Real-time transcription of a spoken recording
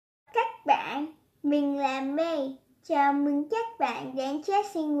Mình là May. Chào mừng các bạn đến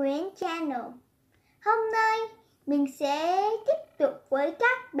Jessie Nguyen Channel. Hôm nay mình sẽ tiếp tục với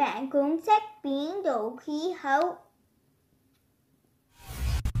các bạn cuốn sách Biến đổi khí hậu.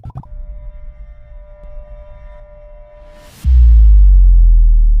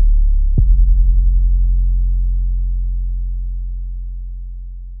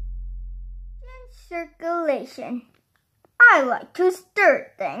 Circulation. I like to stir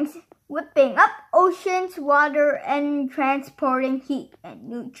things, whipping up oceans, water, and transporting heat and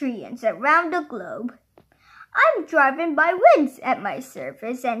nutrients around the globe. I'm driven by winds at my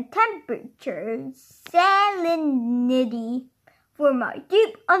surface and temperature salinity for my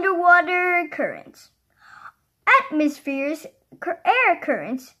deep underwater currents. Atmosphere's air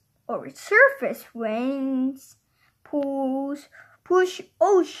currents or surface winds push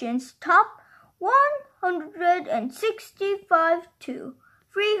oceans top 165 to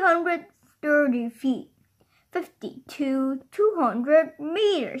 330 feet, 50 to 200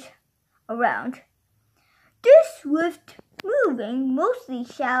 meters around. These swift-moving, mostly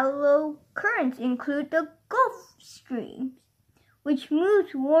shallow currents include the Gulf Stream, which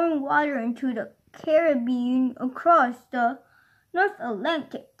moves warm water into the Caribbean across the North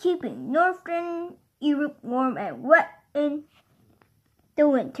Atlantic, keeping northern Europe warm and wet in the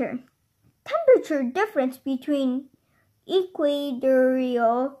winter. Temperature difference between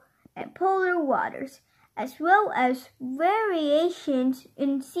equatorial and polar waters, as well as variations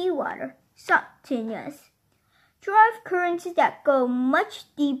in seawater, saltiness, drive currents that go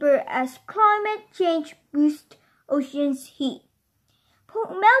much deeper as climate change boosts ocean's heat.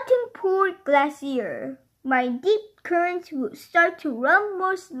 Melting poor glacier, my deep currents will start to run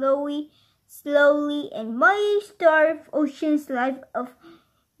more slowly and might starve ocean's life of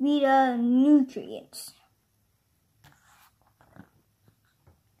vital nutrients.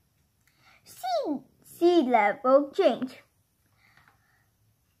 Sea level change.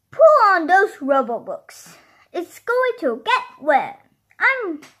 Pull on those rubber books. It's going to get wet.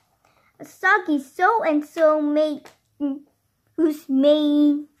 I'm a soggy so-and-so mate whose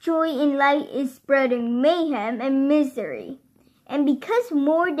main joy in life is spreading mayhem and misery. And because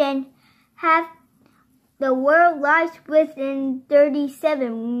more than half the world lies within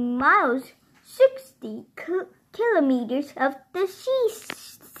 37 miles, 60 kilometers of the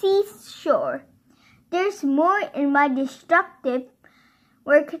seashore. There's more in my destructive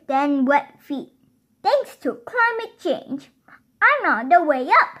work than wet feet. Thanks to climate change, I'm on the way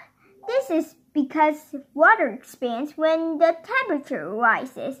up. This is because water expands when the temperature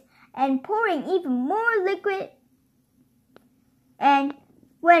rises and pouring even more liquid. And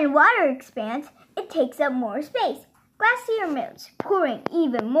when water expands, it takes up more space. Glacier melts, pouring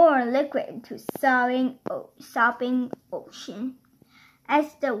even more liquid into sopping ocean.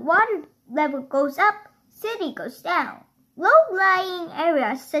 As the water level goes up, city goes down. Low-lying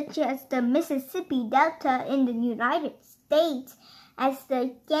areas such as the Mississippi Delta in the United States, as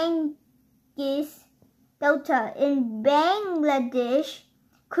the Ganges Delta in Bangladesh,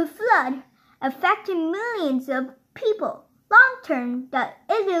 could flood, affecting millions of people. Long-term, the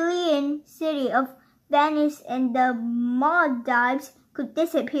Italian city of Venice and the Maldives could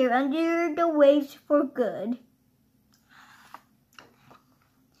disappear under the waves for good.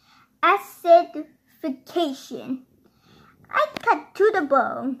 Acidification. I cut to the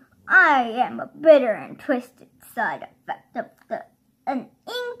bone. I am a bitter and twisted side effect of an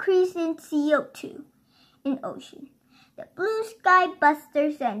increase in CO2 in ocean. The blue sky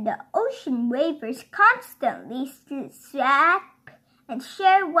busters and the ocean wavers constantly swap and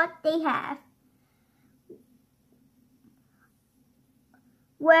share what they have.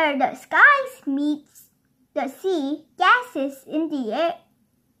 Where the skies meets the sea, gases in the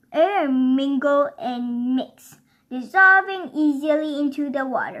air mingle and mix, dissolving easily into the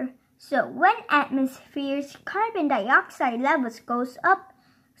water. So when atmosphere's carbon dioxide levels goes up,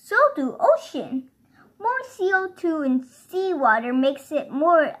 so do ocean. More CO2 in seawater makes it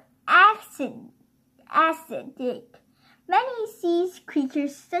more acidic. Many sea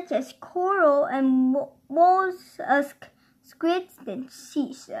creatures such as coral and mollusk, squids and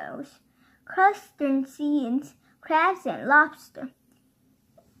sea shells, crustaceans, crabs and lobster,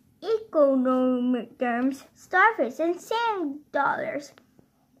 echinoderms, starfish and sand dollars,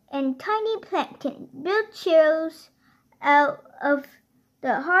 and tiny plankton build shells out of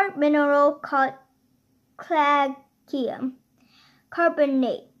the hard mineral called calcium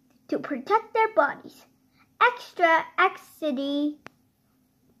carbonate to protect their bodies. Extra acidity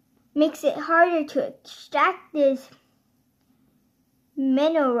makes it harder to extract this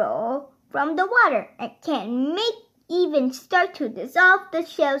mineral from the water and can even start to dissolve the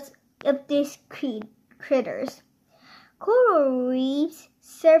shells of these critters. Coral reefs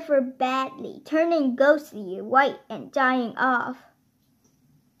suffer badly, turning ghostly white and dying off.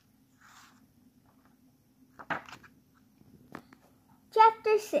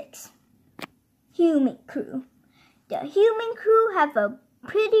 Chapter 6. Human crew. The human crew have a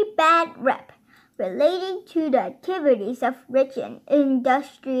pretty bad rep relating to the activities of rich and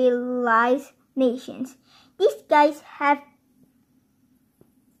industrialized nations. These guys have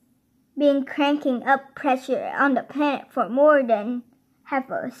been cranking up pressure on the planet for more than half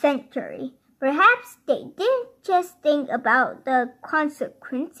a century. Perhaps they didn't just think about the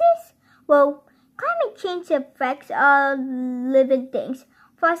consequences. Well, climate change affects all living things.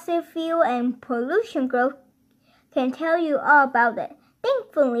 Fossil fuel and pollution growth can tell you all about it.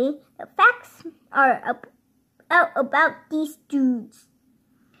 Thankfully, the facts are out about these dudes,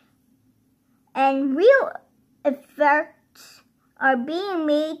 and real efforts are being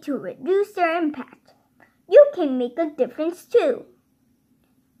made to reduce their impact. You can make a difference too.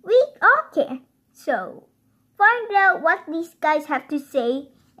 We all can. So, find out what these guys have to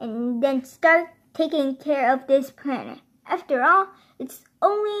say and then start taking care of this planet. After all, it's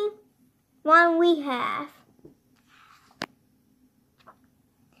only one we have.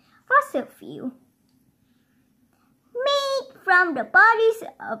 Fossil fuel. Made from the bodies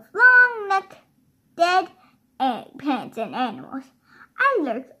of long-necked dead plants and animals. I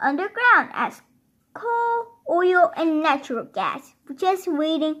lurked underground as coal, oil, and natural gas, just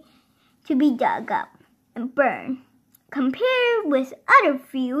waiting to be dug up and burned. Compared with other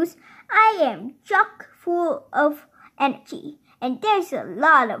fuels, I am chock full of energy, and there's a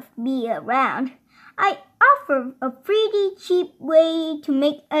lot of me around. I offer a pretty cheap way to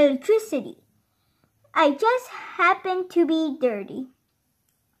make electricity. I just happen to be dirty.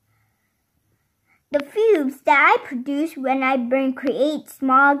 The fumes that I produce when I burn create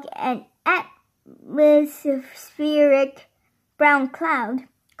smog and atmospheric brown cloud.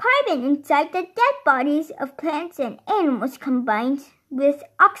 Carbon inside the dead bodies of plants and animals combines with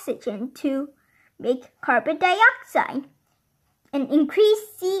oxygen to make carbon dioxide and increase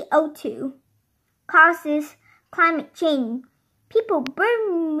CO2. Causes climate change. People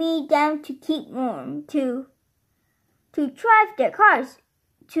burn me down to keep warm, to drive their cars,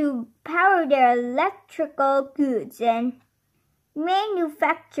 to power their electrical goods and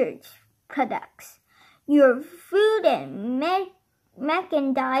manufactured products. Your food and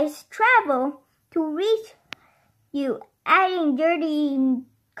merchandise travel to reach you, adding dirty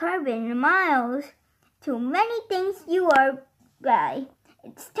carbon miles to many things you are by.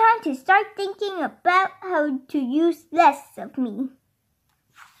 It's time to start thinking about how to use less of me.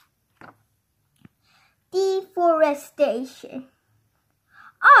 Deforestation.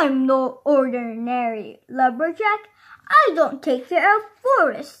 I'm no ordinary lumberjack. I don't take care of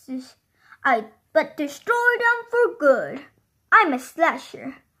forests, but destroy them for good. I'm a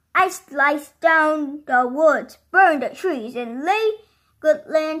slasher. I slice down the woods, burn the trees, and lay good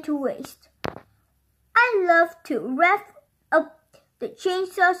land to waste. I love to rev up the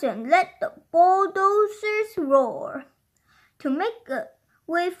chainsaws and let the bulldozers roar. To make a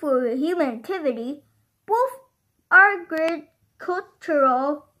way for human activity, both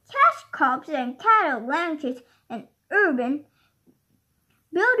agricultural, cash crops and cattle ranches, and urban,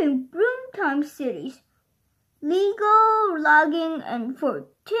 building boom-time cities, legal logging and for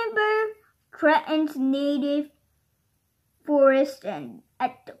timber threatens native forests, and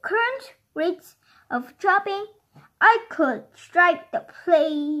at the current rates of chopping, I could strike the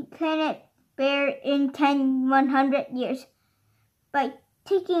planet bare in 100 years by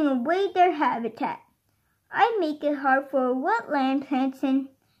taking away their habitat. I make it hard for wetland plants and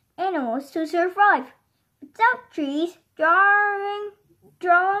animals to survive. Without trees drawing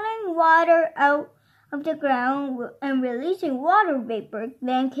water out of the ground and releasing water vapor,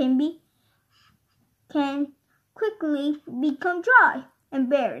 land can quickly become dry and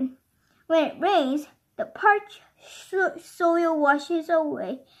barren. When it rains, the parched soil washes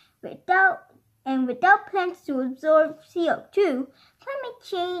away. Without plants to absorb CO2, climate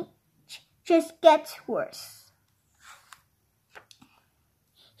change just gets worse.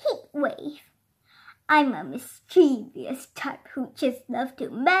 Heat wave. I'm a mischievous type who just loves to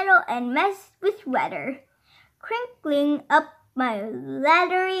meddle and mess with weather. Crinkling up my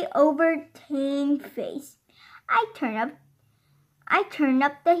leathery, overtanned face, I turn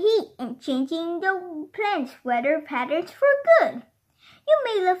up the heat and changing the plant's weather patterns for good. You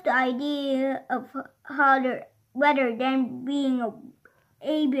may love the idea of hotter weather than being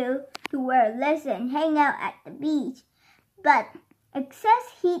able to wear less and hang out at the beach, but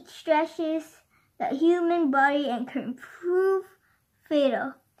excess heat stresses the human body and can prove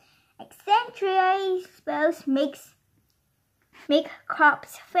fatal. incendiary spells make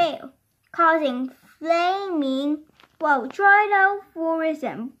crops fail, causing flaming, while dried out forests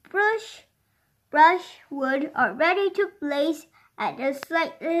and brushwood are ready to blaze at the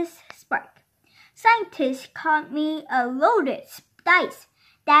slightest spark. Scientists caught me a loaded dice.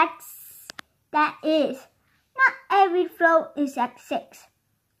 That is, not every throw is at 6.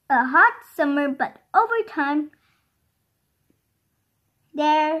 A hot summer, but over time,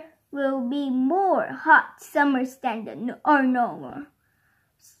 there will be more hot summers than are normal.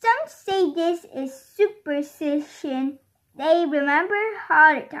 Some say this is superstition. They remember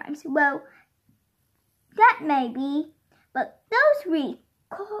harder times. Well, that may be, but those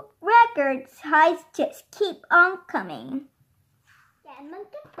records highs just keep on coming. Cảm ơn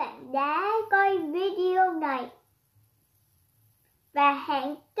các bạn đã coi video này. Và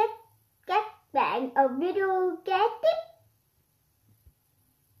hẹn các bạn ở video kế tiếp.